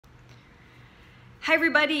Hi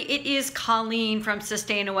everybody, it is Colleen from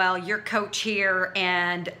Sustainawell, your coach here,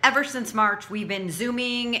 and ever since March we've been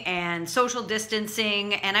Zooming and social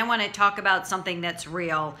distancing, and I want to talk about something that's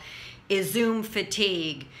real, is Zoom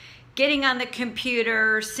fatigue. Getting on the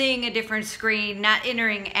computer, seeing a different screen, not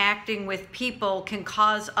interacting with people can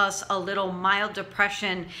cause us a little mild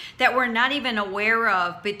depression that we're not even aware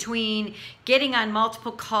of, between getting on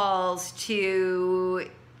multiple calls to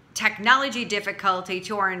technology difficulty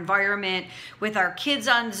to our environment with our kids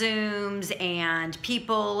on Zooms and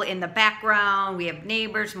people in the background. We have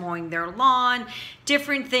neighbors mowing their lawn,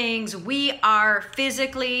 different things. We are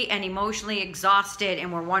physically and emotionally exhausted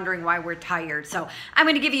and we're wondering why we're tired. So I'm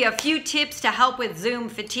going to give you a few tips to help with Zoom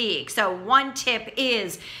fatigue. So one tip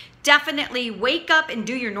is definitely wake up and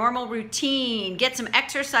do your normal routine. Get some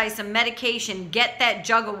exercise, some medication, get that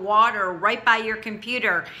jug of water right by your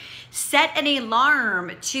computer. Set an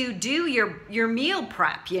alarm to do your meal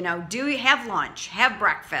prep. Have lunch, have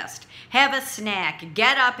breakfast, have a snack,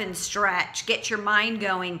 get up and stretch, get your mind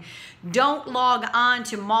going. Don't log on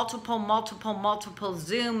to multiple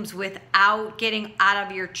Zooms without getting out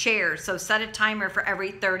of your chair. So set a timer for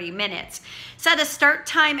every 30 minutes. Set a start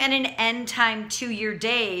time and an end time to your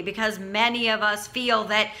day, because many of us feel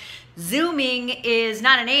that Zooming is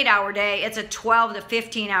not an 8-hour day, it's a 12 to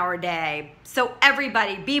 15-hour day. So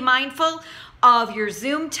everybody, be mindful of your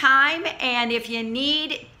Zoom time, and if you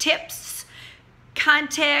need tips,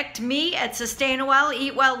 contact me at Sustainawell,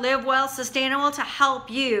 Eat Well, Live Well, Sustainawell, to help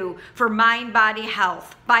you for mind-body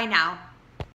health. Bye now.